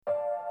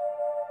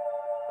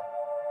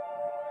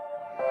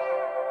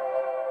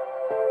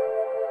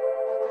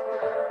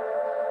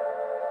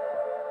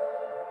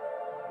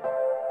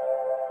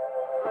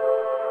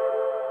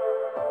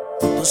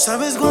No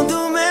sabes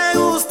cuánto me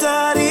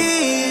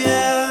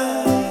gustaría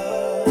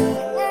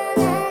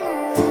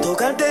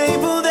tocarte y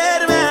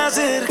poderme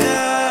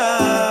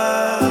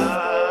acercar,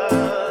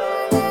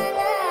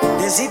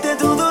 decirte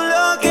todo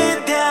lo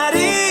que te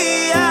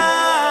haría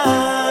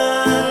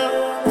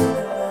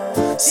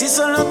si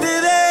solo te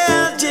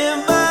dejas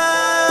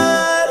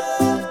llevar.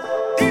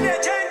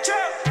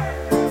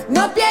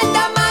 No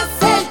pierdas más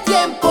el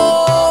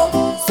tiempo,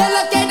 solo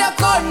quiero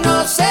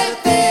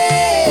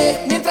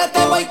conocerte mientras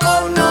te voy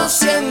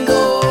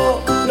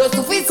conociendo lo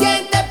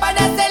suficiente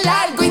para hacer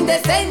algo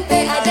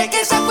indecente. Haré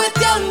que esa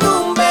cuestión de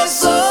un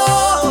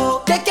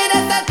beso te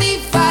quiera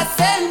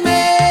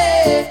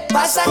satisfacerme,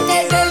 vas a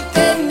querer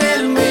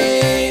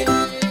tenerme,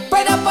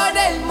 pero por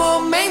el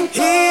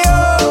momento.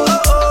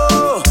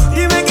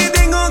 Dime qué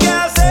tengo que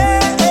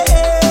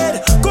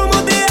hacer,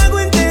 cómo te hago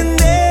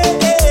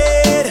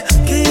entender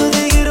que yo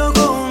te quiero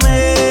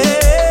comer.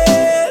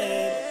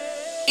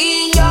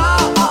 Y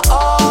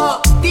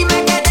yo,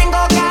 dime qué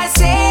tengo que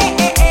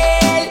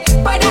hacer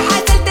para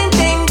hacerte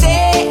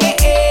entender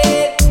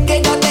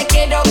que yo te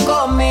quiero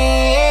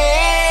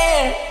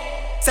comer.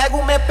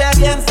 Según mi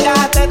experiencia,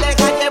 te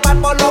dejas llevar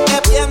por lo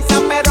que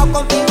piensas, pero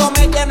contigo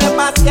me lleno de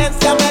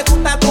paciencia. Me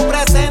gusta tu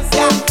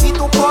presencia y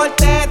tu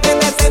porte de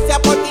decencia.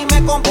 Por ti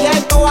me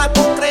convierto a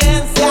tu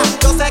creencia.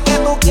 Yo sé que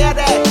tú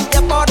quieres y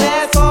es por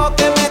eso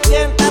que me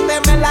tientas.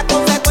 Teme la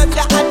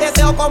consecuencia al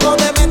deseo como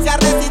demencia,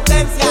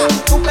 resistencia.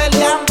 Tú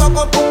peleando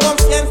con tu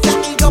conciencia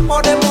y yo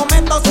por el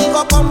momento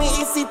sigo con mi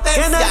Que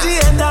insistencia. nací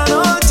esta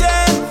noche,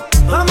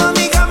 vamos a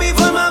mi cama y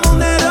formamos un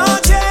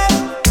derroche.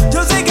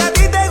 Yo sé que a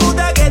ti te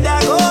gusta que te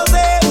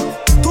acose,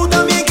 tú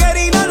también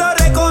quieres y no lo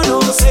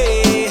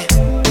reconoces.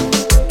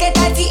 ¿Qué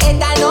tal si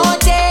esta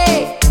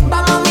noche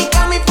vamos a mi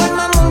cama y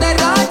formamos un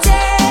derroche?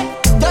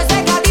 Yo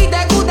sé que a ti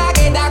te gusta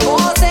que te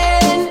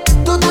acosen,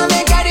 tú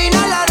también quieres y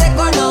no lo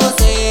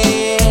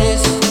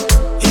reconoces.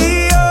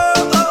 Y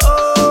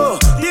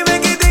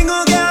dime qué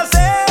tengo que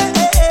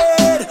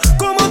hacer,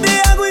 cómo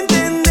te hago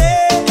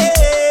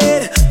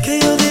entender que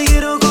yo te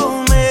quiero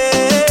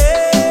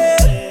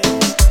comer.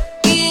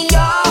 Y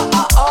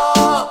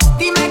yo,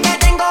 dime qué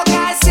tengo que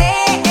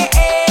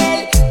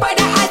hacer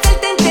para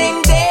hacerte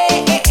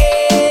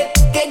entender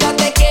que yo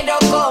te quiero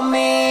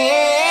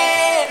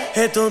comer.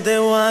 Esto te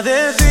voy a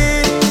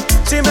decir,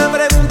 si me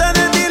preguntan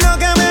de ti lo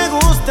que me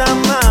gusta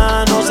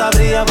más, no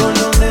sabría por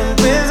dónde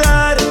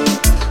empezar.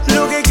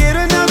 Lo que quiero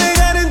es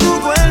navegar en tu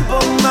cuerpo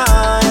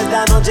más.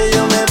 Esta noche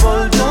yo me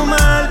porto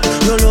mal,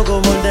 yo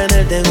loco por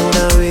tenerte en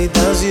una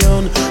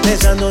habitación,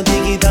 besándote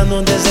y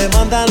quitándote ese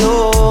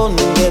pantalón.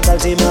 ¿Qué tal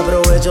si me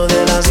aprovecho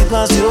de la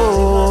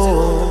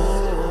situación?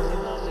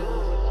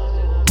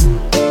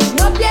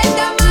 No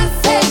pierdas más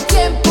el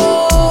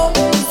tiempo,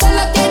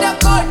 solo quiero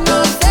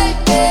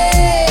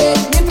conocerte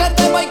mientras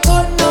te voy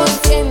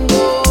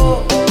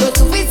conociendo lo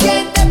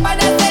suficiente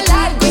para hacer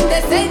algo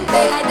indecente.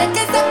 Haré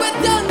que esa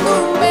cuestión de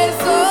un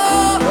beso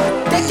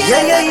te quiera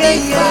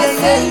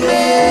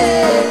satisfacerme,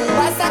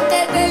 vas a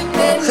querer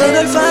Soy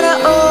el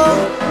Faraón,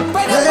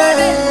 pero por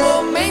el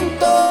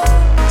momento.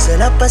 se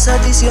la pasa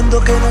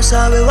diciendo que no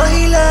sabe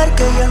bailar,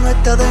 que ella no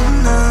está de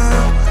nada.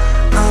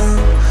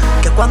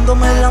 Que cuando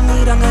me la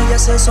miran ella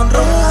se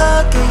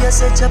sonroja, que ella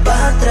se echa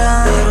para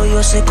atrás. Pero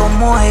yo sé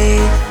cómo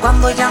es,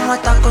 cuando ella no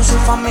está con su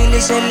familia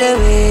y se le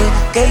ve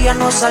que ella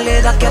no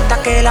sale de aquí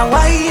hasta que la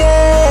guaye.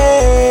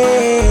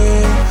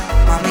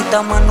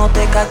 Mamita, más no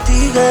te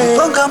castigues,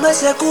 póngame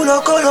ese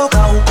culo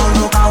colocao,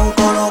 colocao,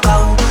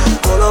 colocao,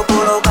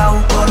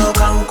 colocao,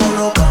 colocao,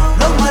 colocao.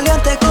 Los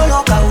maleantes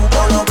colocao,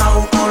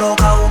 colocao,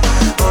 colocao,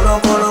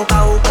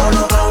 colocao,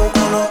 colocao,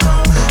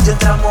 colocao. Ya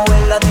entramos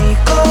en la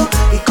disco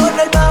y con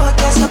el bajo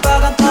que se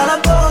apagan todas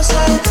las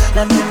voces.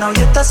 La nena hoy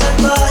está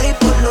salvaje y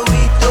por lo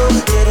visto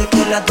quiere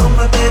que la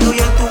tome, pero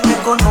ya tú me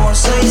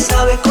conoces y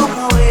sabes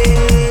cómo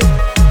es.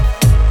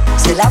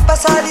 Se la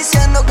pasa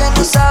diciendo que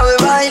no sabe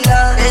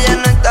bailar, ella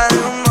no está de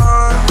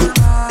humor.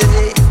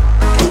 Que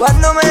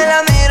cuando me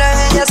la miran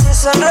ella se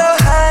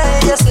sonroja,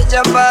 ella se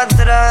echa para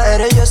atrás.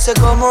 Pero yo sé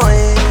cómo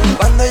es,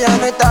 cuando ya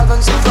no está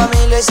con su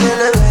familia y se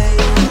le ve,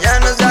 ya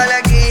no sale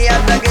aquí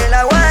hasta que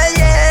la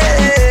guaye,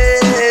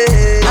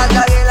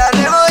 hasta que la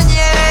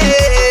rebolle.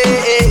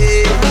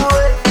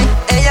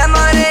 Ella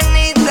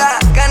morenita,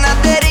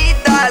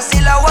 canaterita, si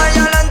la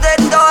guaya hablan de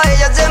todo,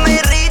 ella se me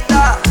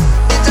irrita.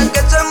 Dicen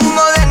que soy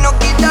moderno,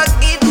 quita,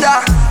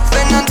 quita.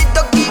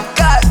 Fernandito,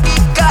 Kika,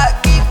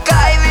 Kika,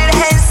 Kika y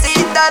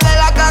virgencita de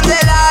la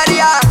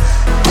Candelaria.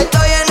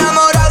 Estoy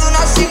enamorado de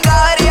una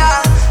sicaria,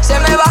 se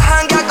me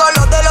bajan ya con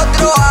los del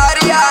otro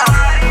área.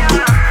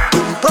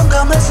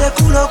 Póngame ese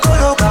culo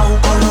colocao,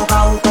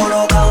 colocao,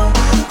 colocao.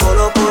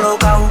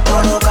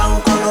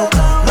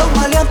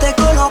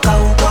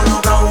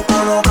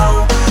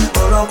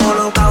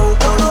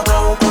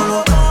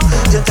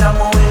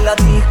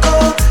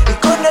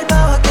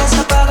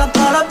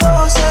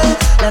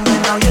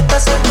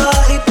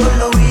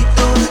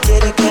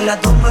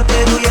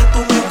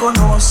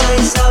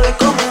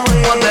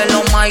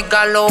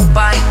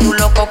 galopa. Y tu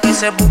loco que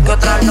se busque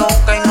otra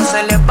loca. Y no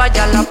se le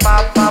vaya la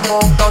papa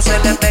boca o se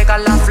le pega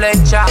la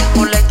flecha.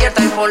 Por la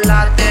izquierda y por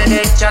la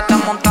derecha. Está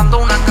montando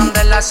una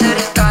candela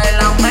cerca de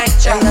la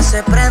mecha. Ella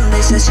se prende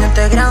y se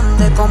siente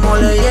grande. Como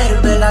le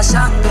hierve la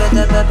sangre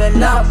de beber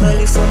la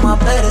peli y fuma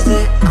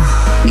verde.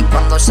 Y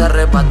cuando se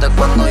arrebata es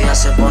cuando ella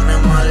se pone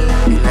mal.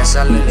 Y le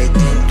sale el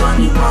instinto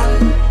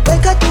animal.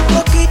 Pégate un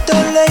poquito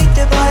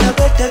leite para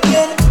verte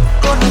bien.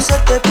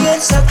 Conocerte bien,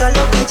 saca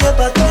lo que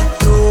lleva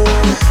dentro.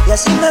 Y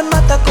así me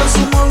mata con su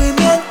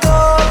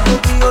movimiento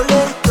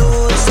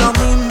violento. Eso a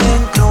mí me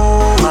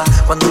entroba.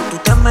 Cuando tú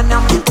te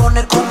meneas me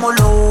pones como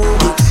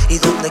loba. Y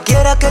donde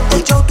quiera que esté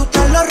el show tú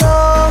te lo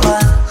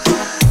robas.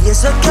 Y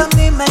eso es que a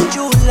mí me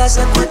enchula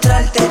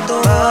secuestrarte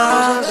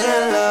toda.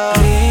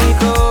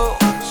 Rico,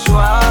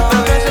 suave.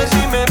 A veces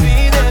si me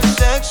pides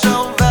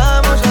sexo,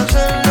 vamos a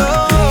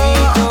hacerlo.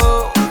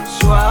 Rico,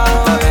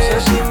 suave. A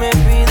veces si me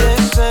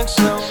pides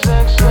sexo,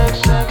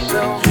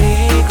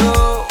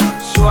 rico,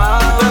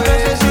 suave. A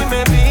veces si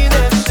me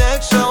pides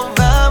sexo,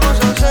 vamos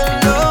a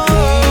hacerlo.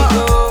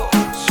 Rico,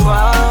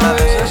 suave. A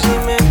veces si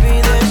me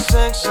pides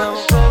sexo,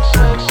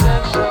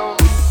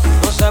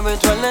 no sabes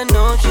toda la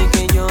noche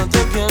que yo te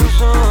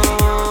pienso.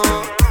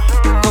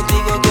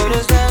 Contigo quiero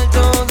estar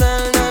toda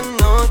la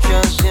noche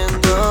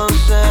haciendo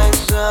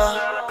sexo.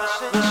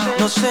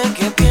 No sé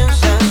qué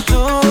piensas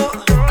tú,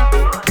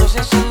 no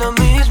sé si es lo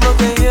mismo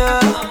que yo.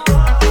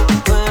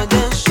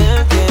 Puede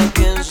ser que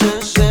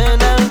pienses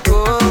en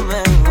algo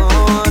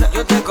mejor.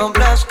 Yo te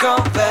complazco,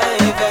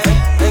 baby.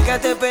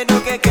 Pégate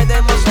pero que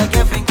quedemos aquí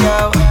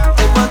afincados.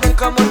 Te pones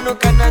como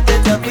nunca nadie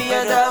te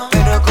había dado.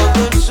 Pero con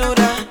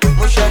dulzura,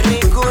 mucha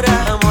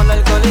ricura. Amor,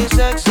 alcohol y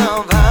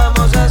sexo,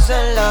 vamos a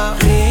hacerlo.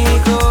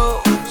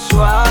 Rico,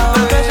 suave.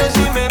 A veces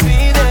si me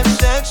pides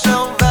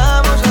sexo,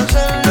 vamos a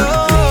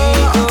hacerlo.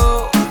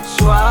 Rico,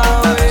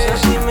 suave. A veces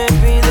si me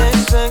pides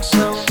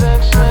sexo,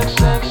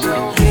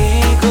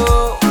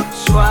 rico,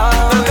 suave.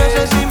 A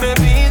veces si me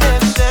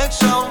pides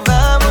sexo,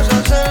 vamos a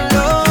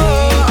hacerlo.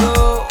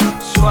 Rico,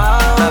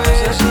 suave. A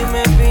veces si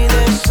me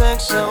pides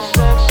sexo,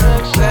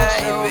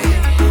 baby.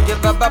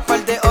 Llevaba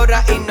par de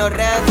horas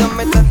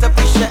ignorándome. Tanta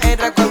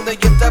pichadera cuando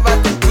yo estaba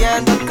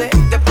testeándote.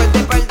 Después de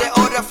par de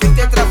horas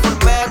fuiste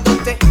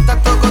transformándote.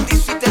 Tanto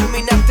codicio y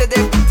terminaste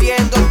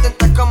despidiéndote.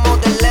 Estás como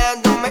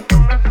modelándome,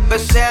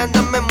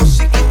 besándome,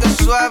 musiquita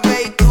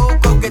suave y tú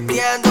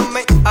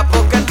coqueteándome.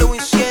 Apocando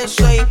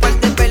incienso y par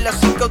de velas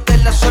sin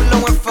cautela,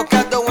 solo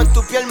enfocado en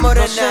tu piel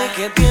morena. No sé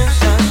qué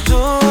piensas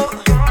tú,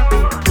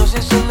 no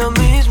sé si es lo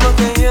mismo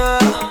que yo.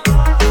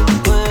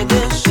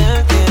 Puede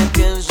ser que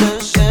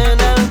pienses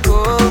en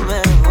algo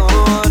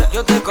mejor.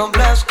 Yo te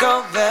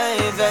complazco,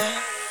 baby.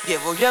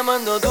 Llevo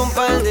llamándote un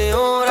par de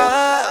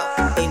horas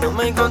y no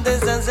me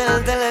contestas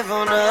el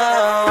teléfono.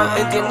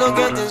 Entiendo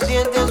que te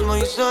sientes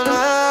muy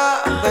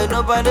sola,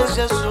 pero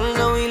parece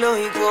solo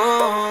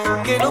ilógico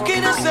que no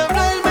quieras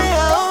hablarme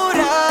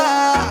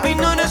ahora. Me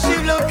ignoras y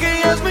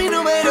bloqueas mi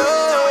número,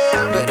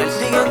 pero el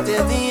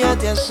siguiente día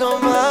te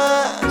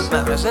asomas. Me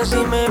abrazas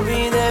y me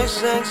pides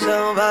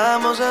sexo,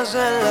 vamos a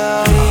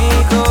hacerlo.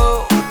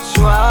 Rico,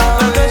 suave.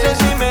 A veces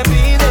si me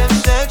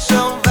pides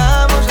sexo,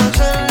 vamos a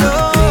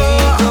hacerlo.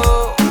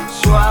 Rico,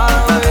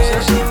 suave. A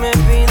veces si me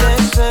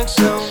pides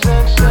sexo,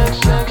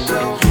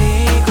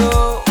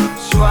 rico,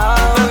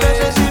 suave. A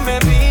veces si me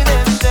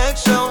pides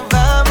sexo,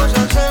 vamos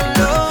a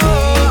hacerlo.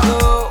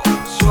 Rico,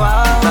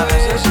 suave. A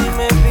veces si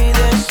me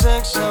pides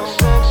sexo,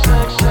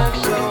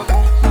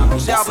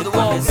 Shout out to the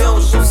world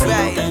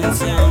music,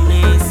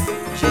 intenciones.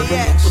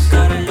 JX, Tu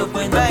cara lo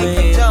puedo ver.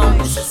 Reggaeton.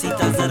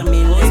 Necesitas dar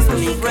mil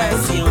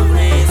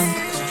explicaciones.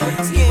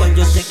 Igual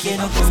yo te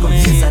quiero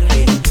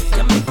comer.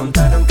 Ya me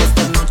contaron que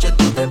esta noche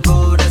tú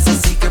devoras,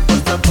 así que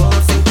por favor,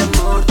 sin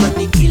temor, tú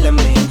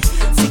aniquílame.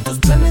 Si tus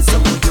planes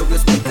son muy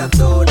obvios,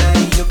 pecadora,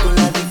 y yo con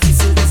la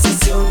difícil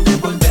decisión de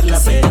volverla a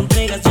ver. Si te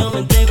entregas, yo me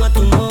entrego a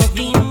tu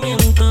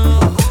movimiento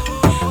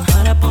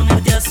para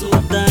ponerte a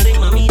sudar. Y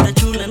mamita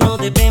chula, no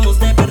debemos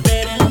de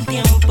perder el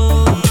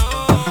tiempo.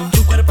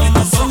 Tu cuerpo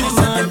no son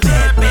mal,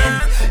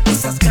 beben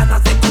esas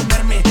ganas de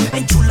comerme.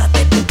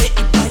 Enchúlate, bebé,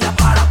 y baila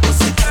para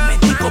poseerme.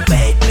 Digo,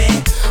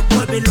 baby,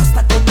 muévelo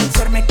hasta convencer.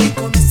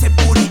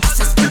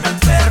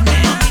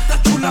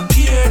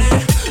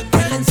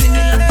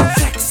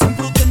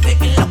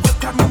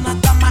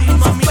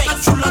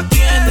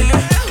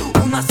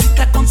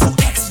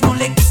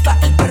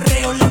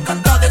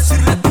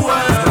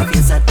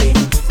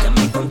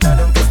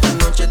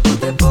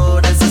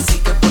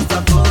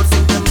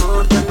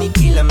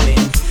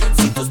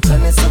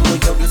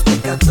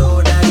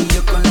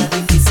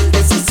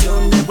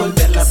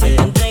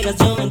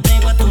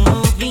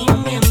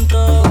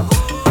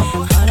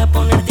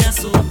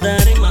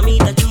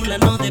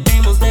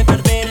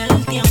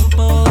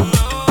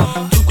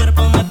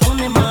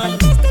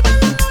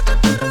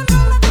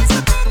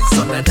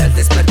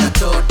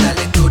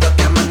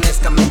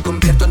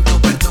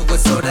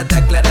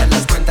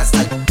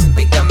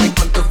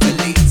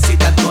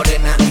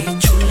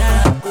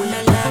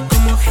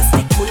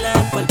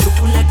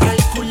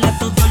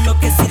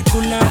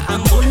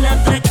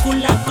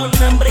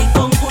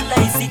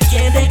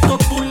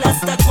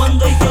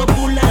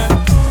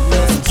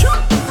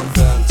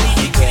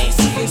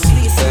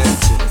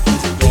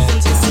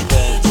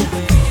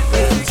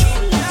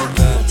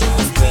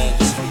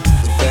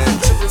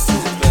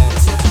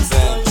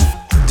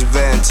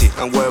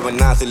 el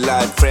nazi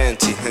like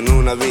Frenchy. En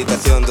una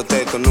habitación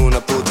doté con una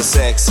puta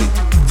sexy,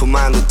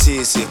 fumando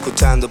cheesy,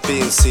 escuchando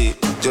Pincy.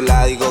 Yo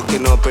la digo que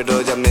no, pero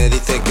ella me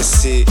dice que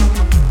sí.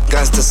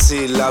 Gasta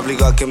sí, la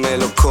obligo a que me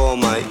lo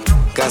coma. Y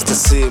gasta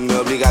sí, me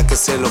obliga a que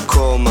se lo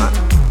coma.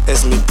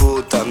 Es mi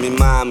puta, mi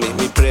mami,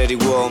 mi pretty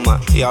woman.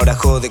 Y ahora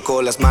jode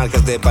con las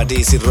marcas de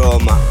París y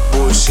Roma.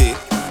 Bullshit,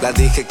 la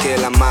dije que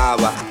la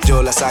amaba.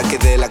 Yo la saqué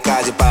de la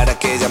calle para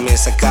que ella me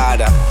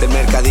sacara. Del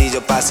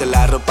mercadillo pasé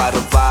la ropa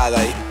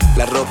robada. Y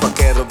la ropa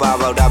que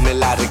robaba ahora me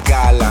la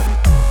regalan.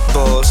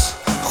 Vos,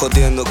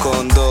 jodiendo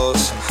con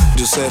dos.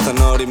 Yusef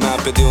Nori me ha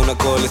pedido una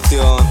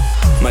colección.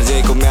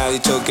 Marjacob me ha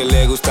dicho que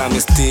le gusta mi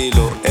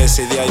estilo.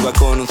 Ese día iba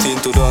con un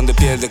cinturón de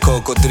piel de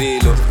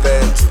cocodrilo.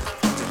 Juventus,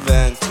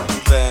 Juventus,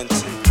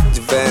 Juventus,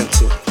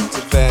 Juventus,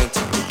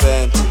 Juventus,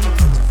 Juventus,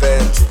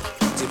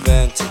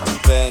 Juventus,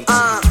 Juventus,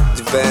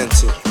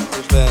 Juventus,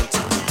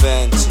 Juventus,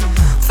 Juventus.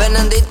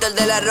 Fernandito, el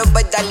de la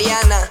ropa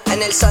italiana,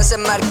 en el Sunset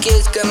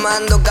Marquis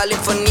quemando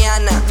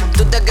californiana.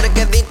 Tú te crees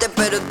que viste,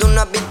 pero tú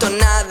no has visto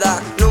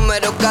nada.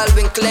 Número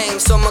Calvin Klein,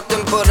 somos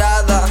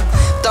temporada.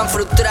 Tan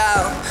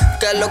frustrado,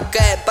 que lo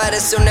que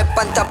parece un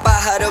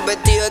espantapájaro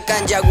vestido de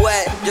Kanye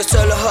West. Yo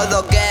solo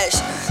jodo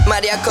Gesh,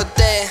 María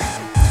Coté.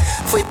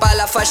 Fui pa'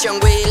 la Fashion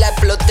Week y la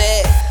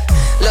exploté.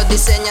 Los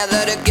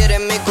diseñadores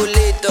quieren mi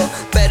culito,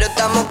 pero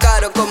estamos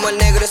caros como el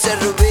negro ese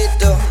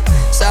rubito.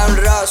 Sound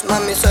Ross,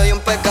 mami, soy un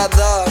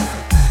pecador.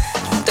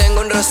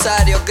 Tengo un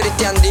rosario,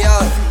 Christian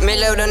Dior.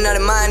 1000 euros en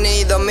Armani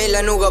y 2000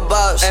 en Hugo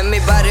Boss. En mi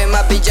barrio hay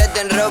más billetes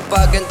en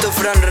ropa que en tu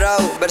front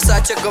row.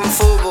 Versace con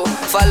Fubu,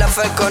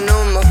 falafel con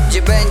humo.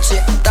 Givenchy,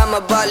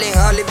 estamos balling,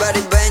 Oliver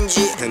y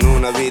Benji. En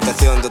una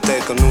habitación doté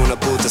con una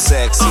puta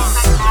sexy.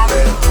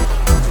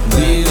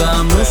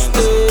 Dígame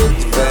usted,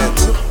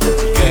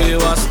 ¿qué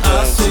vas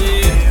a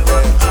hacer?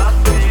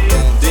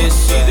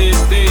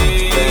 Decídete,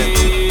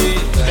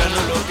 ya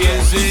no lo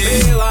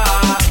pienses. Beba,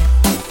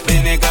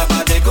 ven,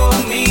 escápate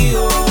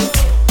conmigo.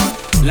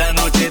 La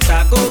noche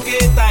está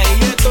coqueta y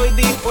yo estoy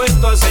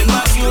dispuesto a ser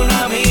más que un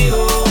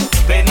amigo.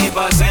 Ven y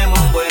pasemos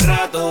un buen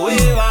rato,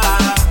 beba.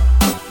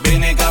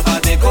 Ven,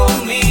 escápate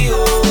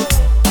conmigo.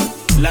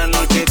 La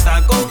noche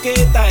está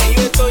coqueta y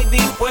yo estoy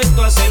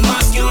dispuesto a ser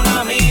más que un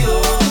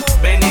amigo.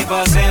 Ven y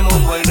pasemos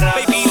un buen rato.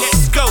 Baby,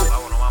 let's go.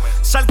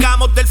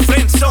 Salgamos del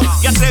friendzone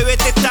y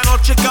atrévete esta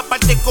noche a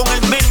escaparte con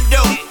el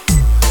mendo.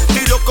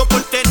 Estoy loco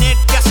por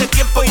tenerte hace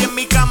tiempo y en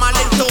mi cama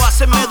lento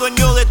hacerme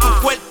dueño de tu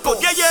cuerpo.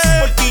 Yeah,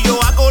 yeah. Por ti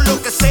yo hago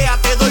lo que sea,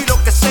 te doy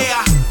lo que sea.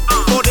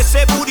 Por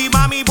ese booty,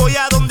 mami, voy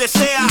a donde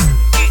sea.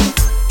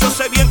 Yo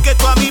sé bien que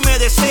tú a mí me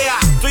deseas.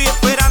 Estoy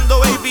esperando,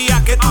 baby,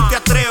 a que tú te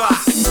atrevas.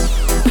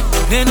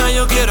 Nena,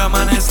 yo quiero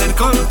amanecer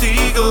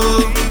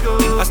contigo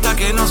hasta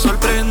que nos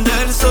sorprenda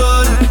el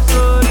sol.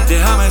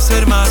 Déjame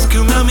ser más que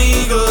un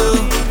amigo.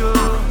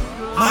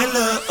 My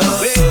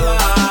love.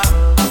 Beba,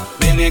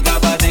 ven,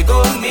 escápate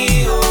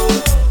conmigo.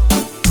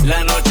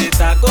 La noche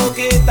está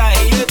coqueta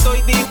y yo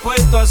estoy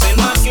dispuesto a ser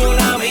más que un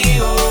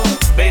amigo.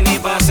 Ven y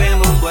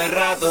pasemos un buen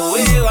rato,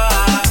 beba.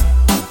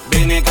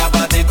 Ven,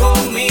 escápate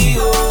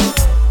conmigo.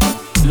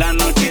 La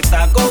noche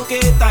está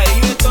coqueta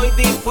y yo estoy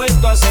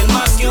dispuesto a ser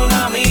más que un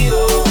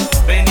amigo.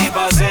 Ven y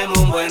pasemos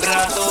un buen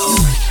rato.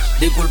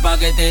 Disculpa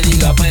que te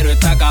diga, pero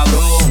está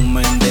cabrón.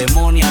 Me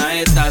endemonia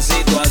esta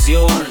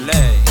situación.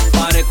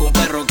 Parezco un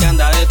perro que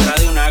anda detrás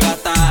de una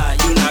gata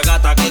y una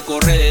gata que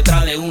corre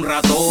detrás de un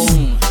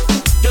ratón.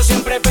 Yo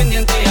siempre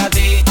pendiente a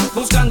ti,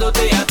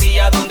 buscándote a ti,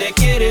 a donde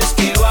quieres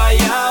que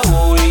vaya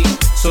hoy.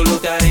 Solo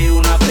te haré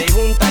una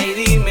pregunta y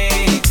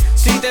dime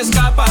si te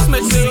escapas, me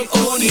quedo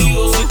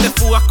contigo. Si te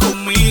fugas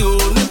conmigo,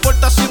 no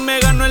importa si me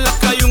gano en la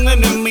calle un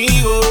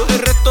enemigo. El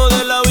resto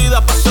de la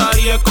vida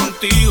pasaría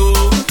contigo.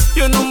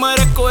 Yo no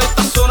merezco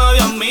esta zona de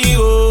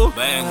amigos.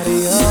 Ven,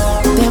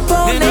 Te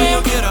pone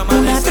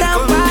una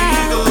trampa.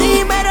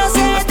 Primero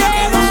se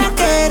te va a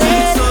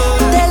querer,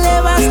 te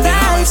eleva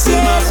hasta el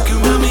cielo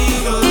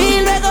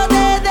y luego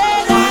te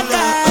deja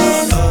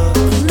caer.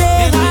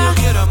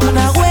 Deja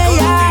una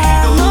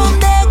huella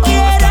donde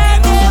quiera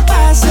que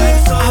pase.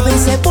 A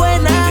veces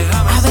buena, a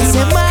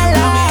veces mala.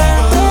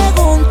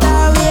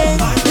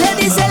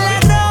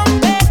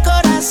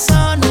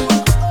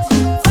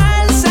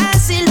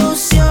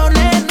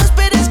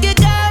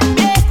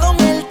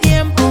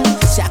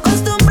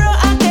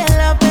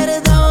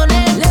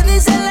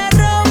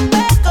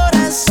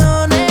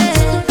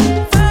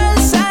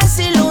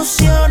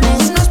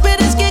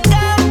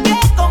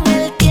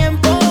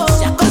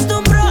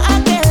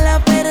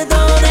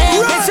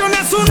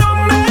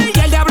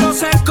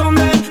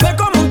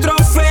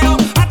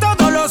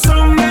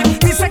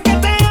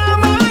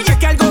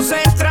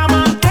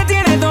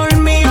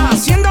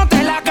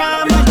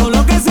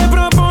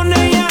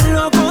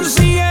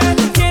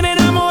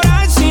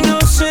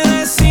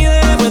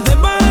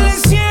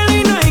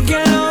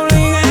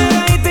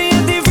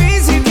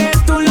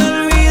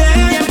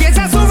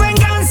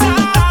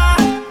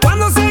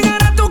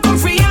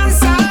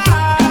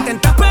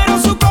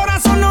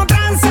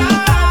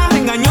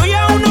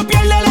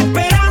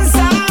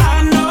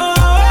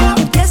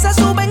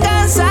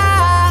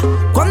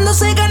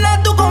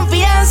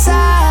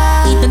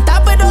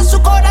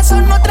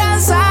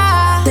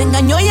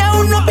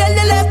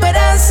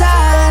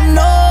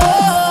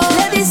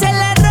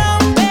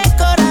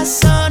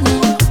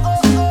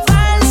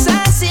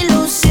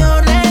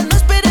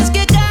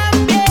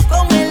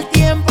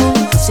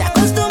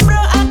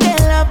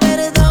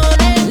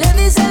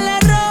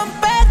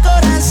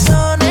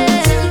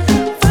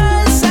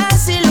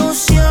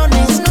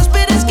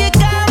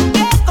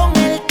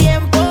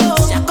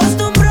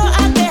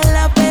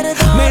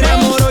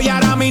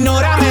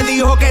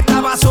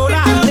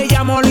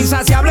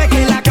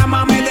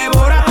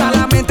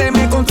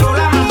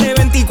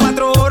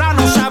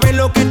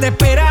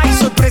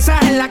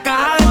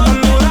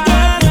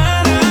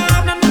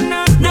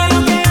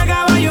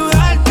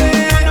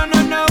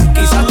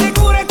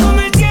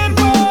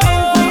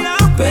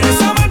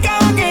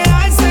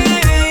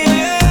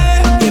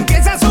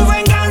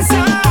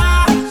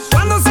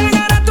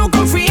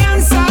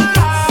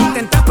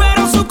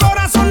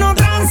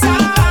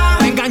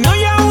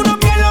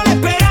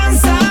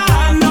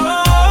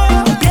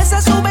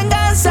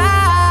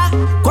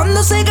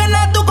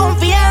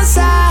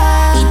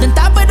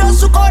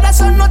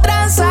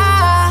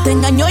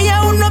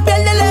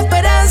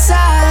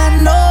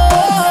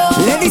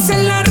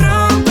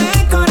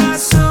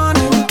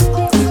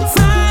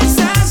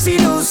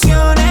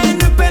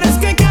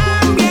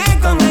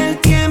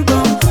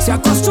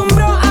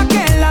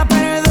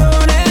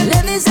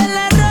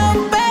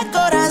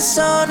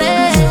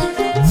 perdones.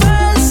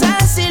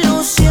 Falsas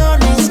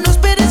ilusiones, no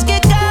esperes que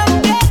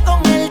cambie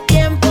con el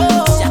tiempo.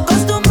 Se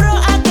acostumbró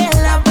a que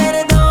la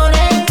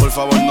perdone. Por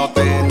favor no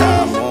te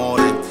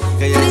enamores,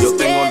 que ya yo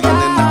tengo la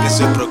nena que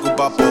se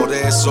preocupa por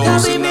eso.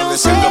 Sin nada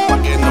decirlo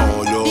pa' que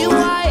no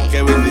llore,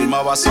 que vinimos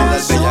a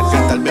vacilar bella que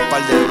tal vez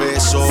par de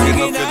besos. Que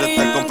no quiero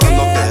estar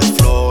comprándote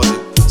flores.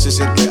 Si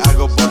sientes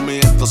algo por mí,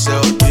 entonces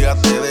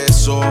olvídate de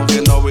eso.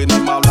 Que no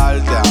vinimos a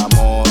hablar de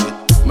amor.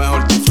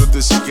 Mejor disfruta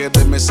y si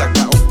quieres me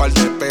saca un par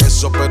de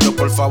pesos. Pero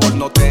por favor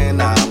no te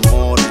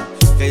enamores,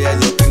 que ya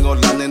yo tengo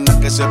la nena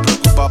que se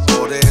preocupa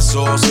por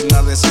eso. Sin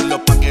nada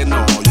decirlo pa' que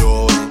no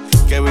llore,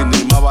 que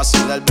vinimos a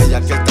vacilar bella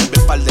que tal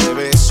vez par de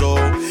besos.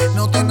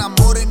 No te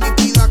enamores ni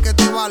pidas que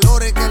te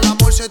valore, que el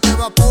amor se te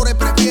evapore.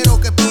 Prefiero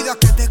que pidas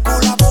que te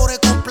colabore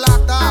con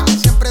plata.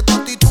 Siempre tu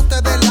actitud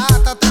te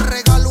delata. Te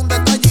regalo un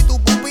detalle y tu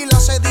pupila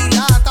se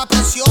dilata.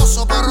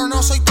 Precioso, pero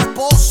no soy tu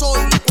esposo.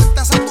 Y le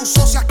cuentas a tus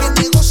socias que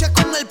negocias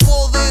con el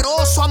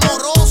poderoso.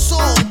 Amoroso,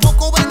 un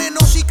poco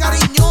venenoso y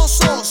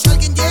cariñoso. Si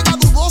alguien llega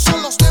dudoso,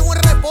 los dejo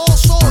en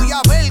reposo. Y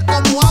a ver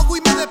cómo hago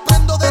y me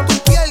desprendo de tu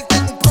piel.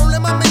 Tengo un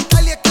problema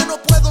mental y es que no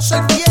puedo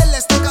ser fiel.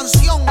 Esta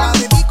canción la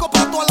dedico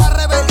pa' toda la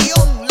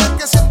rebelión. Las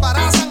que se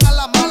embarazan a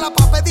la mala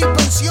pa' pedir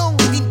pensión.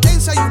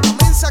 Intensa y una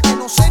mensa que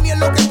no sé ni en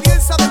lo que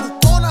piensa. De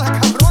buscona, la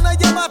cabrona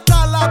ya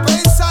mata la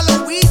pensa.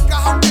 Lo ubicas,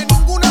 aunque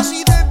ninguna se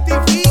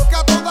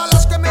identifica. Todas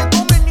las que me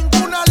comen,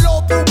 ninguna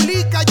lo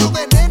publica. Yo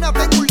de nena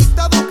tengo un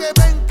listado que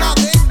ve en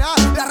cadena.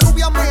 Las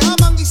rubias me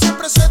aman y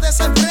siempre se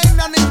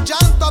desenfrenan en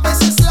llanto. A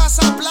veces las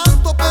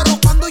aplanto, pero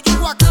cuando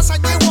llego a casa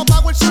Ñejo,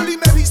 apago el cielo y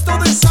me visto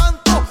de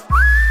santo.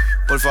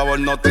 Por favor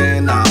no te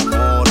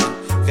enamores,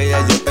 que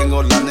ya yo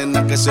tengo la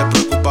nena que se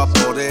preocupa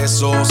por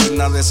eso. Sin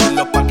nada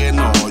decirlo pa' que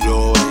no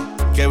llore,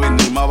 que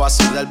vinimos a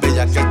vacilar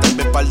bella que tal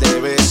vez par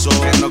de besos.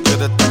 Que no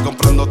quiero estar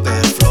comprándote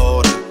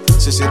flores.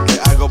 Si sientes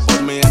algo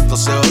por mí,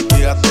 entonces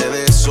olvídate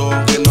de eso.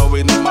 Que no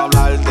vinimos a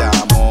hablar de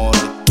amor.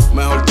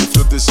 Mejor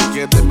disfruta y si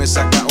quieres me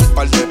saca un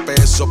par de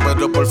pesos.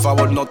 Pero por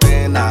favor no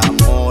te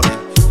enamores,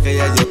 que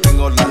ya yo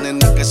tengo la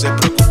nena que se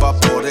preocupa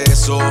por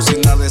eso.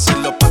 Sin nada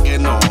decirlo pa' que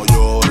no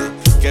llore,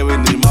 que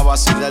vinimos a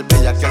vacilar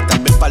bella que tal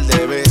vez par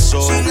de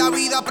besos. Si la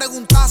vida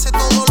preguntase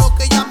todo lo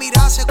que ella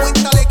mirase,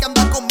 cuéntale que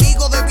anda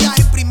conmigo de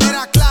viaje en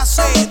primera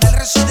clase. Del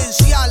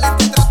residencial,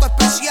 este trato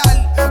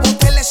especial.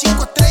 Hoteles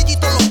 5 estrellas y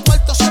todos los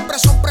cuartos siempre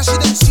son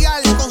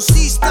presidenciales.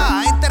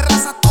 Consista en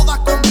terrazas todas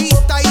con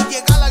vista y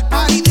llegar al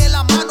party de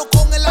la mano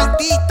con el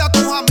artista.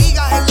 Tus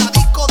amigas en la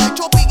disco de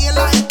shopping y en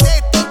las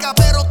estéticas.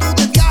 Pero tú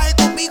de viaje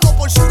conmigo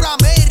por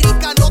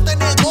Sudamérica. No te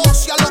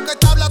negocia lo que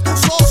te habla tu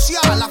socia.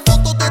 Las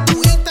fotos de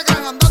tu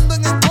Instagram andando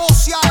en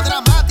Escocia.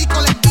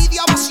 Dramático, la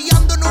envidia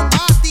vaciando en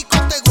neumático.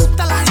 Te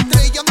gustan las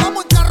estrellas,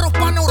 andamos en carros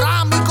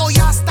panorámicos y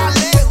hasta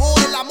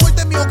lejos. El amor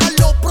de mi hogar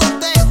lo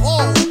protejo.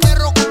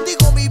 Pero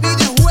contigo mi vida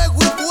es juego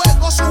y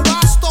fuego.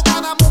 Subasto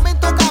cada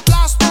momento que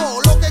aplasto.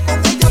 Lo que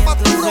con ella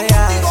facturo,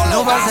 contigo No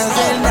lo vas a gasto.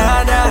 hacer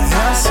nada.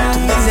 Tú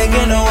dices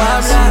que no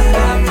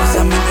hablas.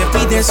 A mí me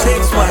pide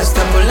sexo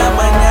hasta por la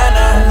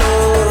mañana.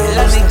 El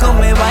anico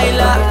me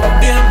baila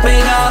bien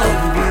pegado,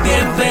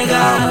 bien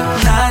pegado.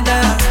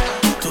 Nada.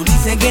 Tú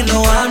dices que no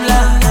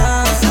hablas.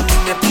 A mí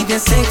me pide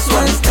sexo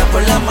hasta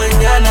por la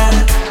mañana.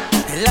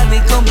 El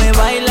anico me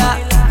baila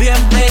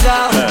bien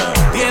pegado,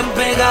 bien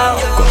pegado.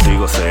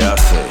 Contigo se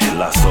hace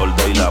la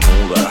sorda y la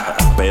muda,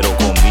 pero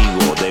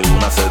conmigo de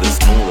una se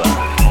desnuda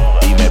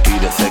y me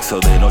pide sexo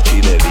de noche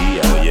y de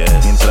día.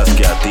 Mientras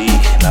que a ti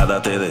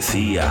nada te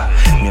decía,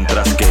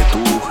 mientras que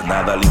tú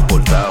nada le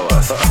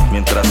importabas,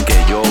 mientras que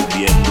yo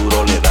bien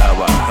duro le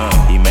daba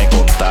y me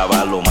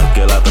contaba lo mal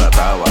que la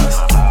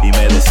tratabas y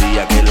me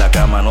decía que en la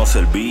cama no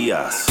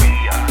servías.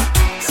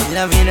 Si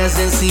la vieras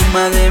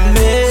encima de mí,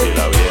 Si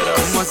la vieras,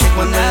 como hace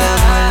cuando le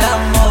hago el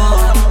amor,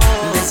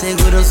 de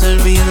seguro se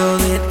olvidó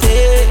de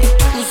ti.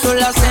 Tú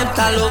solo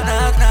acéptalo,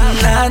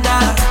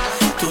 nada.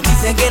 Tú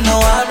dices que no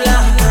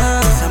hablas.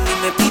 A mí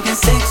me pide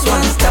sexo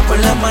hasta por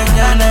la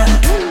mañana.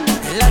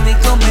 El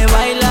anico me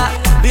baila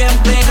bien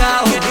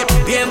pegado,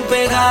 bien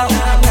pegado,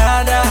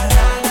 nada.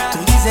 Tú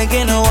dices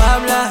que no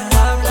hablas.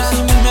 A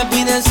mí me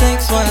pide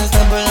sexo hasta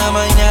por la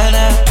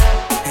mañana.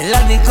 El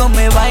anico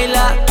me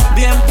baila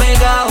bien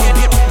pegado,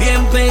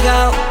 bien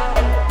pegado.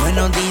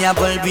 Buenos días,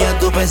 volví a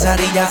tu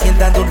pesadilla.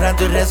 Siéntate un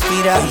rato y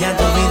respira. Ya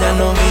tu vida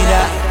no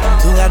mira.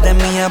 Tu gata es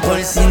mía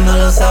por si no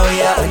lo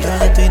sabía. Hoy yo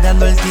le estoy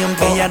dando el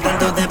tiempo que ya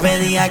tanto te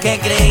pedía, que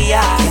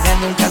creía que ella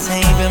nunca se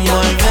iba a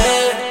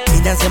envolver.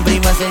 Ella siempre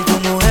iba a ser tu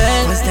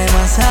mujer. Pues te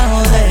vas a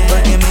joder,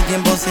 porque mi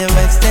tiempo se va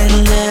a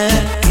extender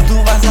y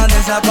tú vas a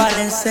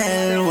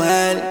desaparecer,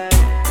 well.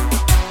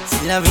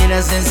 Si la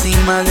vieras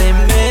encima de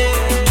mí,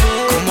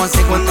 como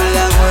hace cuando le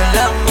hago el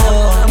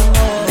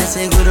amor, de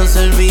seguro se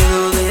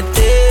olvidó de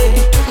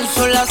ti. Tú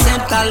solo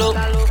acéptalo.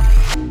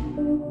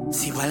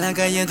 Si pa' la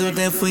calle tú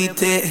te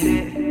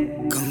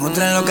fuiste, con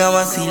otra loca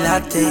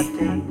vacilaste,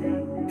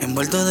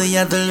 envuelto de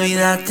ella te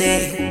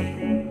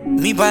olvidaste,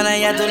 mi pana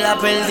ya tú la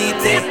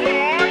perdiste.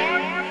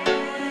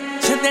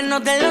 Se te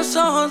nota en los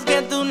ojos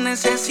que tú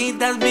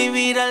necesitas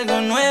vivir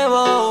algo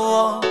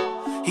nuevo.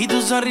 y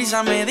tu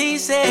sonrisa me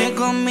dice que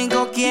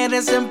conmigo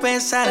quieres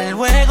empezar el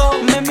juego.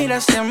 Me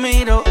miras, te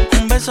miro,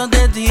 un beso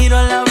te tiro,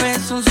 a la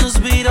vez un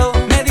suspiro.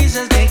 Me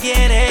dices que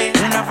quieres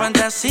una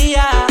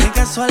fantasía, de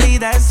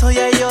casualidad eso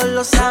ya yo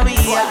lo sabía.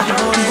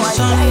 Por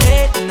eso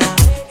nena,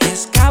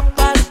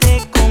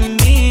 escápate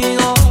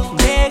conmigo,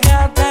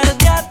 llega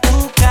tarde a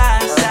tu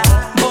casa,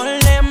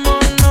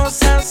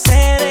 volémonos a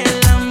hacer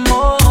el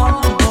amor.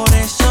 Por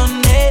eso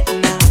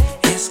nena,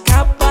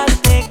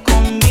 escápate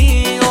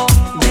conmigo,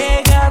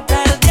 llega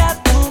tarde a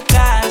tu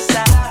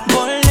casa,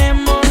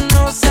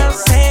 volémonos a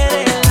hacer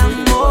el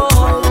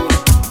amor.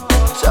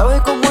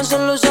 Sabe cómo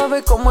hacerlo,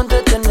 sabe cómo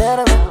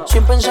entretenerme,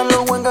 sin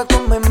pensarlo venga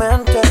con mi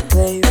mente,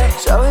 baby.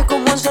 Sabe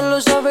cómo hacerlo,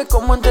 sabe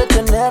cómo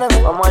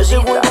entretenerme. Vamos a ese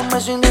juego me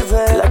es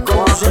indiferente. La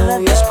conocí en la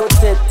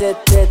discoteca,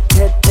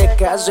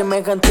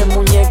 semejante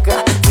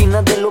muñeca,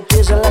 fina de los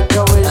pies a la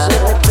cabeza.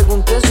 Le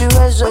pregunté si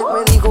besa y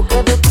me dijo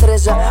que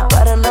destreza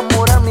para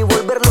enamorarme y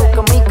volver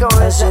loca mi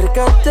cabeza.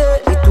 Acércate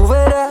y tú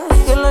verás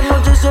que la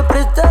noche se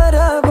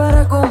prestará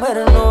para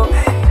comernos.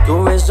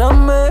 Tú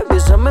bésame,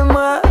 bésame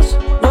más.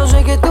 Yo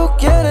sé que tú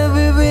quieres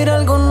vivir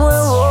algo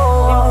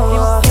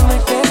nuevo. Dime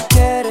qué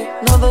quieres,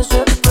 no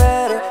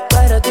desesperes.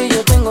 Para ti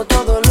yo tengo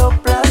todos los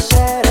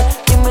placeres.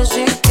 Dime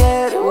si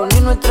quieres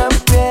unir nuestras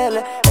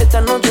pieles.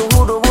 Esta noche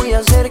juro voy a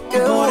hacer que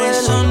por huele.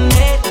 eso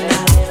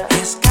nena,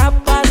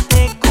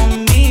 escápate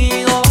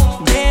conmigo,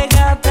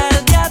 llega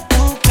tarde a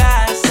tu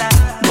casa,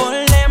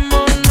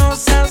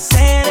 volémonos a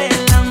hacer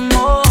el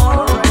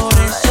amor. Por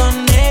eso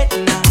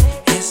nena,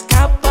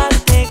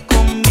 escápate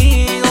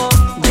conmigo,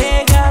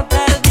 llega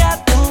tarde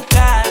a tu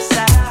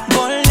casa,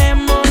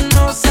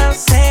 volémonos a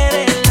hacer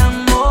el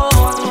amor.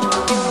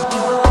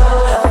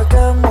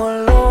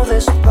 Hagámoslo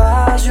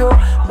despacio,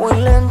 muy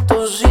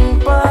lento sin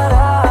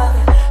parar.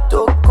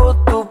 Toco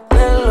tu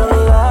pelo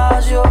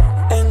lacio,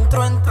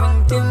 entro en tu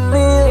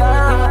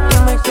intimidad.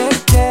 Dime qué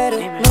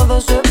quieres, no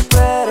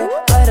desesperes.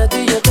 Para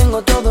ti yo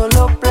tengo todos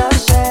los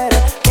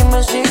placeres.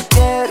 Dime si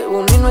quieres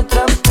unir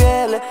nuestras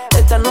pieles.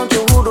 Esta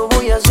noche juro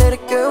voy a hacer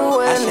que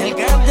huele.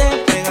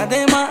 Acércate,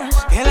 pégate más,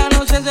 que la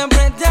noche se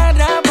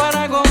prestará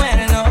para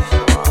comernos.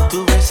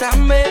 Tú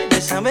bésame,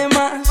 bésame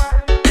más.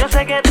 Yo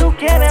sé que tú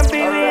quieres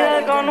vivir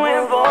algo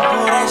nuevo.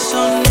 Por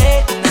eso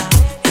nena,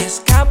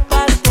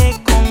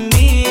 escápate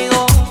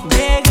conmigo,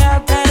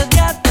 llega tarde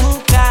a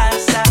tu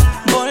casa,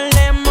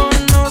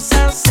 volémonos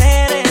a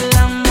hacer el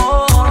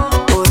amor.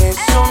 Por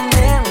eso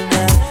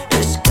nena,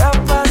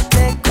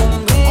 escápate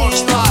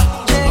conmigo,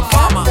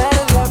 llega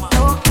tarde a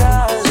tu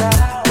casa,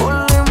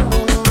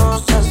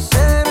 volémonos a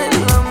hacer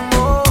el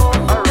amor.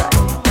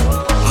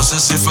 No sé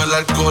si fue el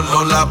alcohol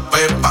o la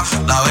pepa,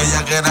 la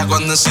bella que era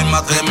cuando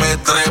encima te me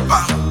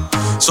trepa.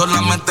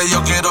 Solamente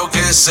yo quiero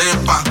que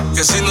sepa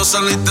que si no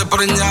saliste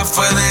preñada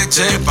fue de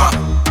chepa.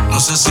 No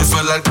sé si fue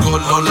el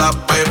alcohol o la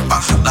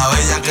pepa, la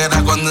bella que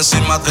era cuando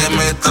encima te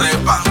me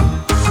trepa.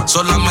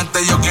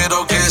 Solamente yo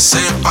quiero que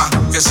sepa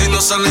que si no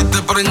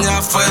saliste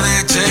preñada fue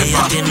de chepa.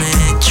 Ella tiene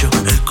hecho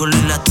el culo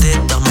y la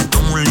teta. Me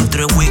tomo un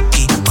litro de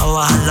whisky pa'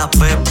 bajar la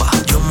pepa.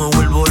 Yo me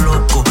vuelvo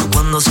loco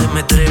cuando se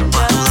me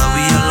trepa.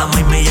 Todavía la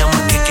maíz me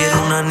llama que quiere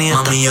una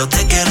nieta. Mami, yo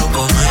te quiero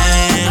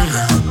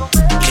comer,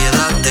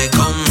 quédate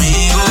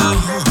conmigo.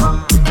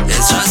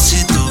 Eso es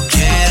si tú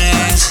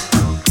quieres,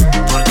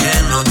 porque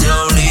no te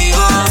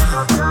obligo.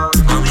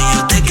 Mami,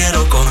 yo te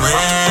quiero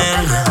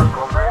comer,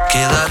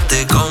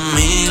 quédate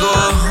conmigo.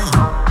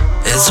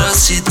 Eso es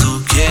si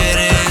tú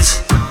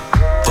quieres,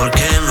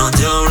 porque no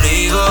te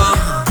obligo.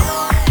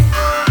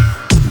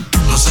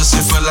 No sé si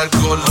fue el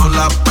alcohol o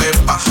la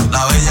pepa,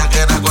 la bella que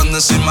era cuando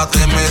encima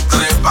te me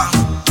trepa.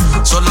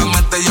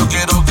 Solamente yo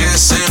quiero que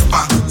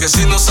sepa que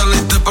si no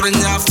saliste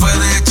preñada fue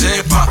de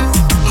chepa.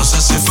 No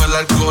sé si fue el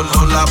alcohol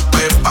o la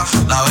pepa,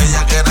 la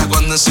bella que era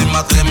cuando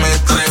encima te me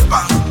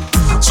trepa.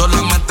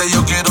 Solamente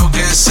yo quiero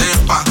que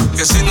sepa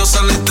que si no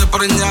saliste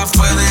preñada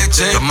fue de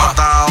chepa. Yo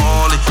mata a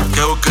Oli,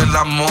 que busque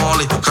la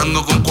moli, que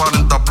ando con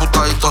 40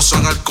 putas y todos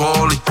son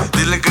alcohol.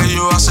 Dile que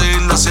yo voy a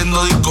seguir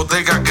haciendo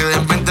discoteca, que de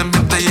 20 en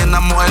 20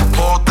 llenamos el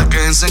bote,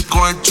 quédense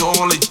con el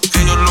choli.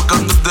 Que yo lo que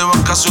ando es de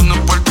vacaciones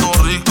en Puerto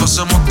Rico,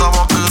 hacemos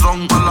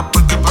tabaquerón para la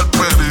perca y para el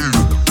peril.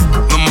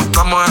 Nos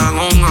montamos en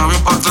un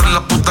avión para hacer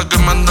la puta que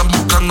me andan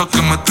buscando,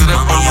 que me tiren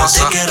por Mami, yo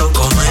WhatsApp. te quiero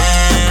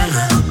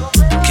comer,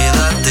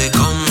 quédate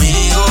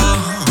conmigo.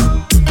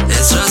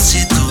 Eso es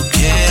si tú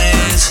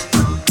quieres,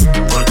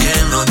 porque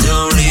no te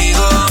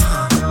obligo.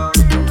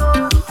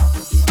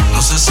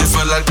 No sé si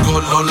fue el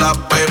alcohol o la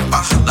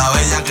pepa, la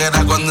bella que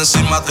era cuando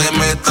encima te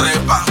me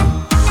trepa.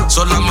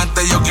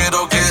 Solamente yo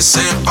quiero que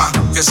sepa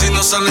que si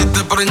no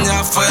saliste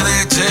preñada fue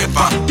de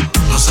chepa.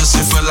 No sé si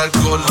fue el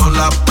alcohol o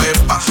la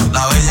pepa,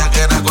 la bella que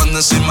era cuando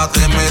encima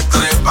te me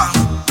trepa.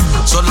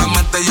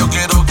 Solamente yo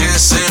quiero que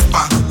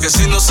sepa que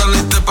si no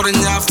saliste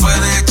preñada fue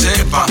de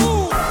chepa.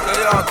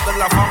 Esta es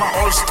la fama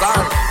All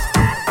Star,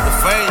 The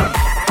Fame,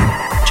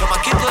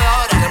 Chamaquito de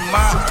ahora,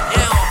 más,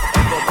 Ñejo,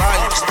 Gotay,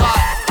 All Star,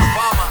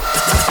 fama.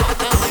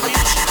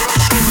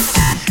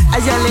 A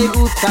ella le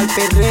gusta gusta el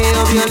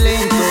perreo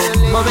violento,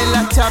 mover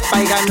la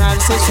chapa y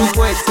ganarse su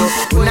puesto.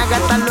 Una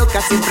gata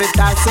loca siempre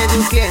está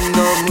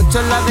seduciendo,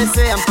 muchos la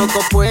desean,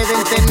 pocos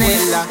pueden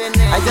tenerla.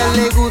 A ella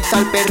le gusta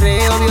el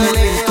perreo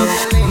violento,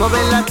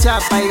 mover la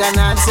chapa y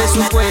ganarse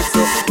su puesto.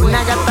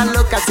 Una gata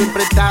loca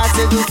siempre está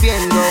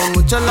seduciendo,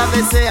 muchos la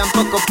desean,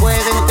 pocos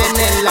pueden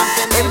tenerla.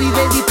 Él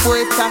vive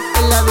dispuesta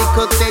en la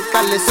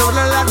discoteca, le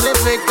sobra la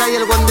Rebeca y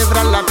el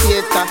Wondebra la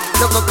fiesta.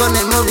 Loco con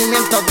el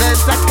movimiento de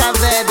esa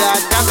cadera,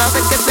 cada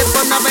vez que se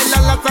pone a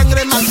bailar la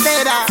sangre me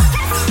altera.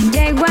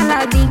 Llego a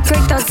la disco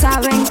y todos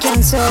saben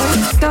quién soy.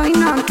 Estoy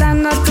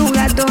notando a tu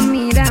gato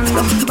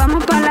mirando.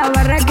 Vamos pa' la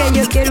barra que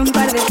yo quiero un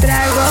par de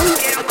tragos.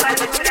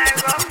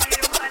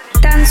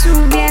 Están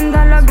subiendo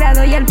los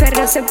grados y el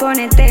perro se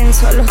pone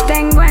tenso. Los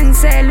tengo en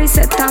celo y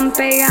se están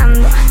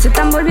pegando. Se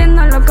están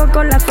volviendo locos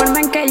con la forma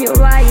en que yo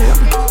bailo.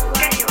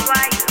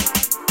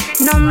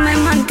 No me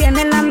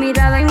mantiene la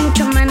mirada y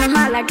mucho menos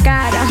a la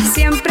cara.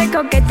 Siempre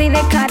coqueta y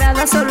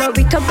descarada, solo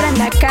visto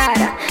prenda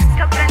cara.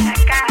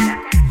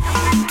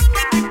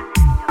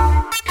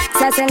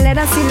 Se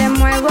acelera si le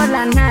muevo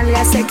la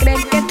nalga. Se cree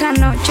que esta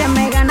noche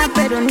me gana,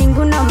 pero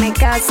ninguno me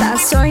casa.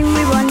 Soy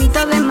muy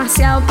bonito,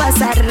 demasiado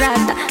pasar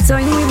rata.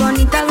 Soy muy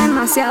bonita,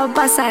 demasiado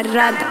pasar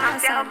rata.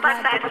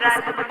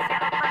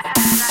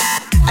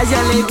 A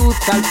ella le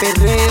gusta el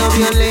perreo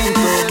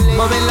violento,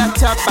 mover la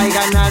chapa y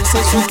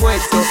ganarse su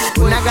puesto.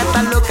 Una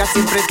gata loca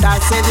siempre está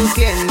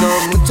seduciendo,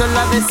 muchos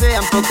la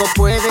desean, pocos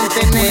pueden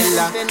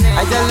tenerla.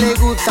 A ella le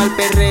gusta el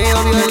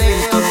perreo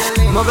violento,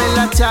 mover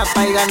la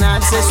chapa y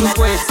ganarse su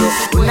puesto.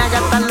 Una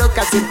gata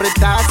loca siempre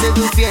está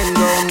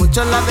seduciendo,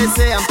 muchos la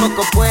desean,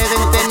 pocos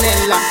pueden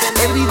tenerla.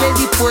 Él vive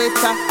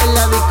dispuesta en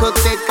la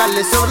discoteca,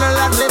 le sobra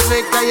la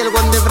Rebeca y el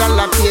Wondebra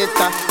la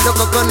fiesta.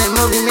 Loco con el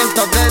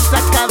movimiento de esa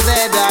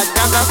cadera,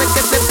 cada vez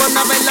que se pone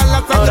a bailar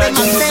la sangre me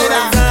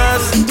altera.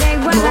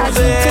 Llego a la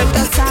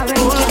discoteca,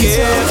 saben quién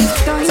soy.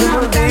 Estoy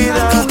notando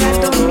a tu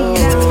gato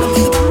mirando.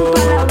 Vamos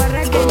pa' la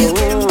barra que yo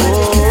quiero un par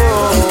de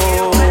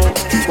tragos.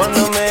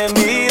 Cuando me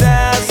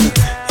miras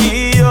y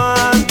yo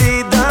a ti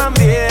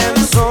también,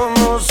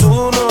 somos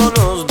uno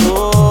los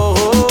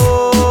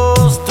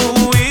dos, tú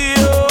y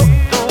yo.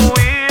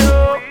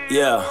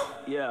 Yeah.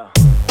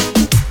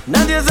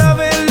 Nadie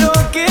sabe lo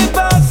que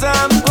pasa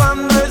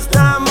cuando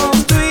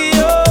estamos tú y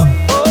yo.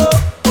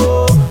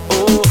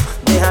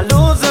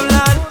 Déjalos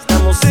hablar,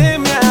 estamos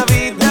en mi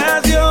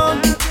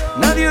habitación.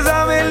 Nadie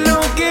sabe lo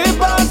que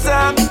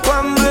pasa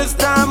cuando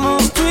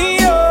estamos tú y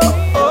yo.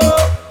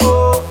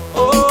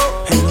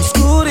 En la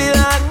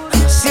oscuridad,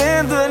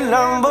 haciendo el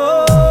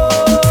amor.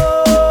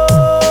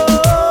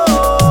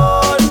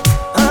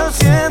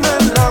 Haciendo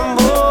el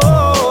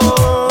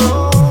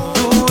amor.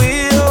 Tú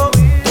y yo.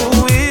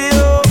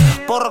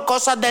 Por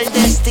cosas del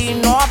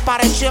destino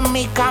apareció en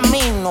mi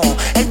camino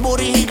el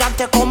booty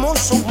gigante como un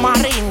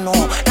submarino.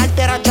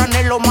 Cartera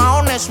Chanel, los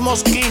maones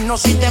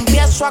mosquinos. Si te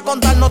empiezo a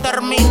contar no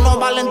termino.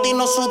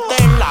 Valentino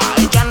Sutela,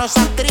 ella no es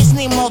actriz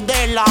ni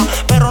modela,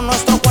 pero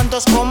nuestro cuento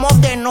es como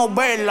de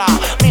novela.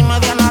 Mi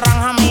media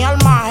naranja, mi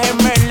alma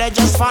gemela.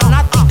 Ella es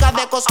fanática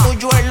de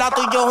Cosculluela.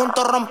 Tú y yo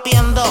juntos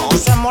rompiendo.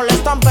 Se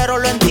molestan pero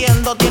lo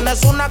entiendo.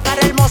 Tienes una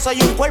cara hermosa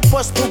y un cuerpo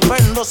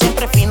estupendo.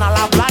 Siempre fina al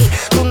hablar.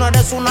 Tú no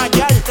eres una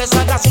yal que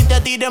salgas y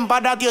te tiren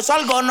para ti. Es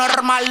algo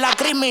normal. La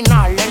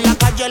criminal en la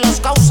calle les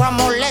causa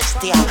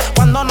molestia.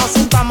 Cuando nos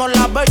juntamos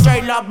la bella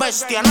y la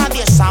bestia.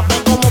 Nadie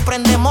sabe cómo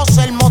prendemos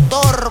el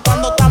motor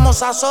cuando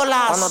estamos a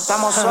solas. Cuando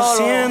estamos solos.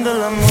 Haciendo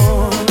el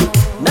amor.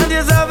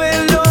 Nadie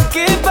sabe lo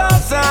que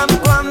pasa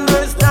cuando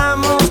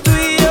estamos tú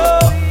y yo.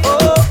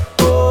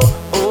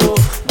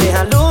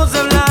 Déjalos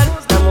hablar,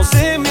 estamos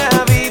en mi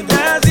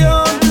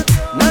habitación.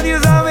 Nadie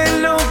sabe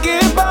lo que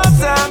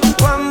pasa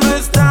cuando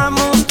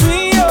estamos tú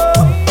y yo.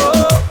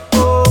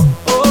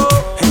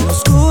 En la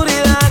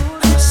oscuridad,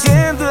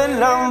 haciendo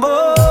el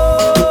amor.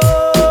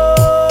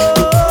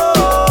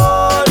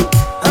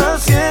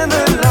 Haciendo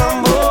el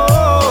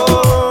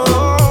amor.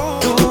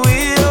 Tú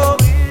y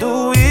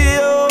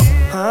yo.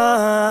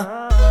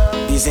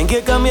 Dicen que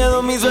he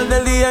cambiado mi suerte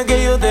el día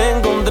que yo te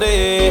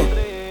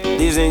encontré.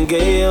 Dicen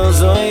que yo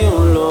soy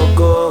un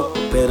loco,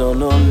 pero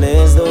no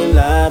les doy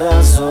la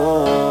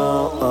razón.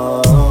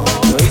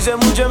 Yo hice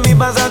mucho en mi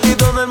pasado y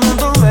todo el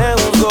mundo me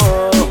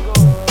juzgó,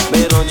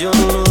 pero yo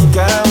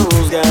nunca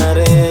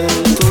juzgaré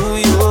el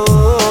tuyo.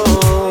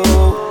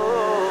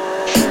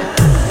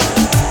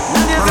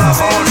 Nadie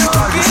sabe lo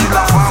que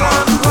pasa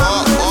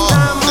cuando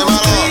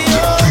estamos tú y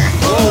yo.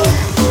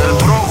 El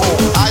Broco,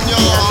 año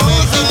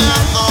 2500.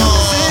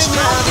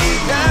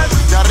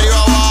 De arriba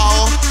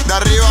abajo, de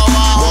arriba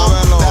abajo,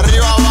 de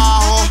arriba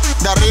abajo,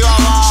 de arriba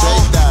abajo,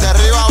 de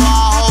arriba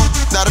abajo,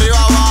 de arriba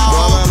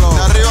abajo,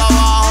 de arriba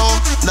abajo,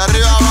 de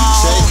arriba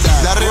abajo,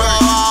 de arriba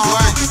abajo,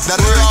 de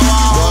arriba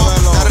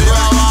abajo, de arriba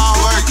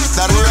abajo,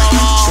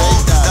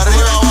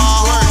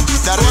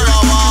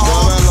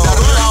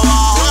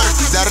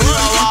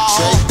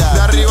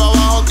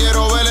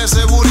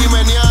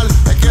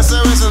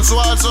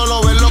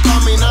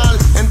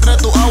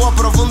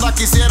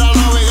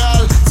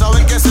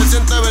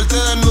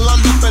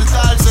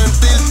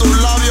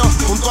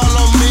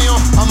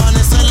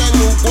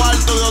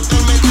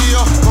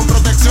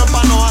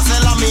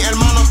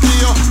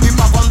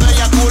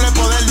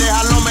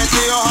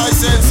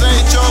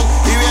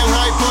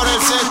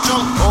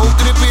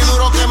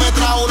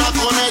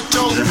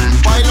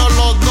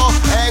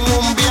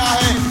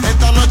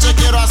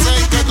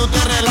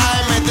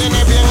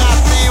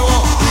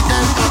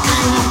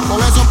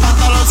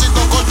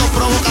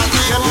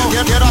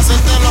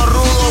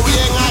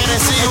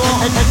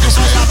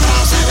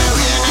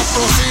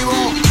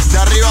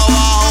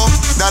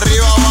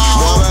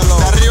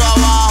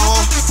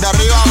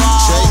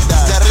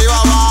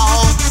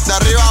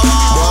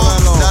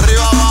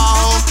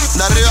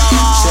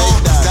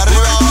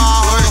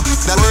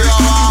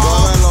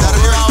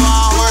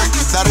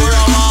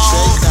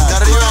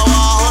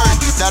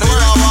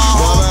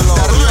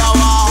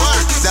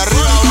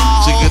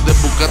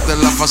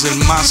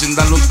 nada sin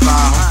darle un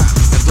tajo.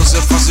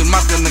 Entonces fácil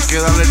más tienes que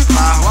darle el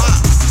tajo.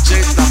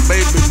 Cheta,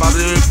 baby, pa'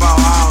 arriba y pa'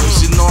 abajo. Y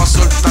si no va a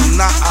soltar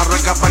nada,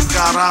 arranca pa'l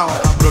carajo.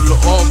 Pero los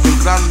ojos bien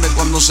grandes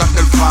cuando saca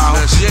el fajo.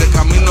 De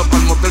camino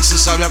pa'l motel se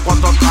sabía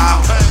cuánto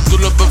atajo. Tú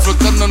lo ves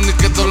flotando ni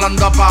que todo lo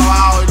anda pa'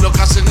 abajo. Y lo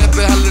que hacen es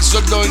dejarle el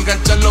sueldo,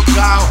 enganchar los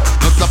cajos.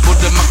 No está por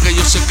demás que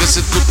yo sé que ese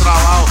es tu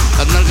trabajo.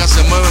 Las nalgas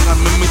se mueven al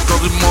mismito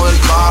ritmo del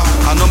bajo.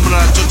 A nombre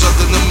de la chocha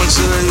tienen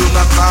Mercedes y un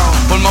atajo.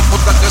 Por más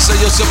puta que sé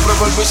yo siempre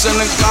vuelvo y se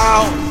le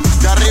encajo.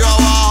 De arriba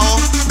abajo,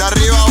 de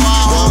arriba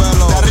abajo,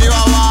 de arriba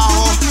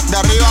abajo, de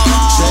arriba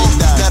abajo,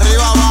 de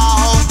arriba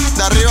abajo,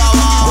 de arriba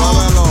abajo,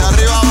 de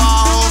arriba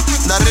abajo,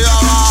 de arriba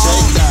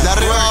abajo, de arriba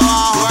abajo,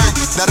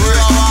 de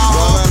arriba abajo,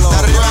 de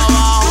arriba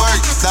abajo,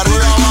 de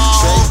arriba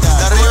abajo,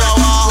 de arriba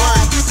abajo,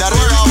 de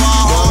arriba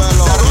abajo,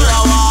 de arriba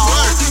abajo,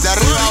 de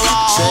arriba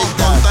abajo.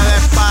 Ponte de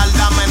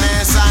espalda, men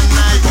esa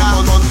naiga.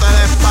 Ponte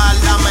de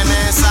espalda, men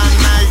esa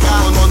naiga.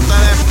 Ponte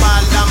de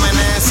espalda, men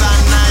esa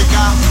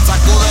naiga.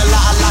 Sacúdela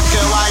a la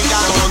que vaya.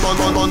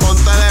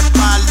 Ponte de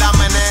espalda,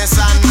 men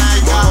esa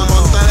naiga.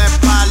 Ponte de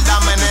espalda,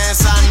 men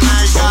esa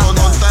naiga.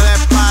 Ponte de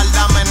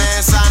espalda, men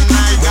esa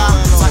naiga.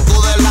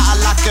 Sacúdela a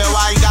la que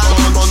vaya.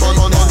 Ponte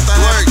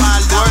de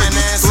espalda, men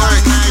esa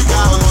naiga.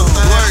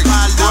 Ponte de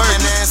espalda,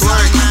 men esa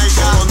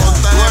naiga.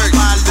 Ponte de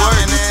espalda,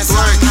 men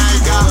esa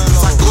naiga.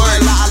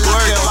 Sacúdela a la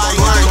que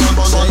vaya.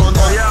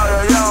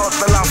 Yo,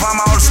 de la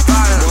fama All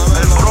Star.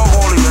 El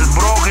brócoli, el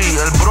broqui,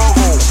 el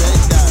broco.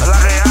 Es la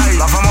que hay,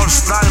 la fama All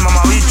Star,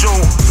 mamabicho.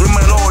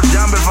 Dímelo,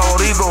 Jamby el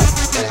favorito.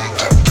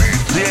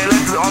 The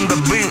Electric on the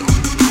beat.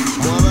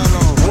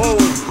 Wow,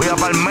 Villa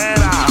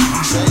Palmera,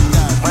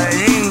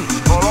 Medellín,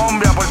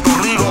 Colombia, Puerto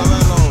Rico,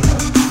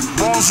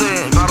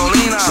 Ponce,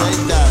 Carolina. Esta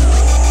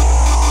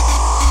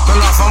es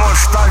la fama All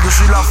Star, yo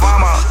soy la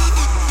fama.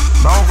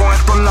 Vamos con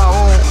esto en la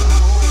voz,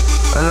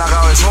 en la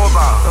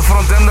cabezota. Es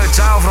fronteando el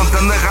chavo,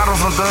 fronteando el carro,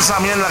 fronteando esa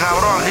mierda,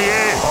 cabrón. Aquí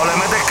es, o le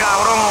metes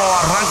cabrón o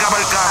arranca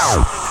para el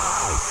carro.